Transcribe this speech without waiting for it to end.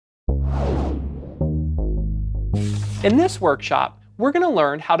In this workshop, we're going to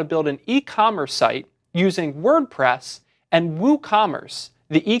learn how to build an e-commerce site using WordPress and WooCommerce,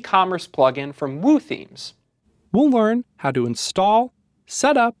 the e-commerce plugin from WooThemes. We'll learn how to install,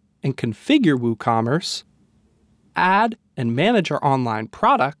 set up, and configure WooCommerce, add and manage our online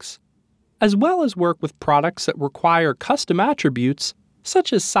products, as well as work with products that require custom attributes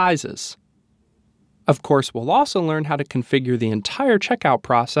such as sizes. Of course, we'll also learn how to configure the entire checkout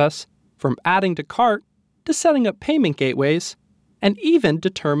process, from adding to cart to setting up payment gateways, and even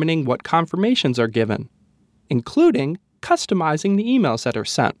determining what confirmations are given, including customizing the emails that are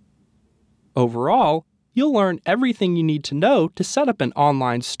sent. Overall, you'll learn everything you need to know to set up an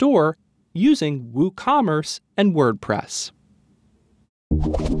online store using WooCommerce and WordPress.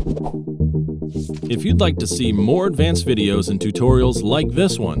 If you'd like to see more advanced videos and tutorials like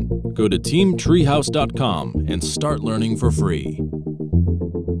this one, go to teamtreehouse.com and start learning for free.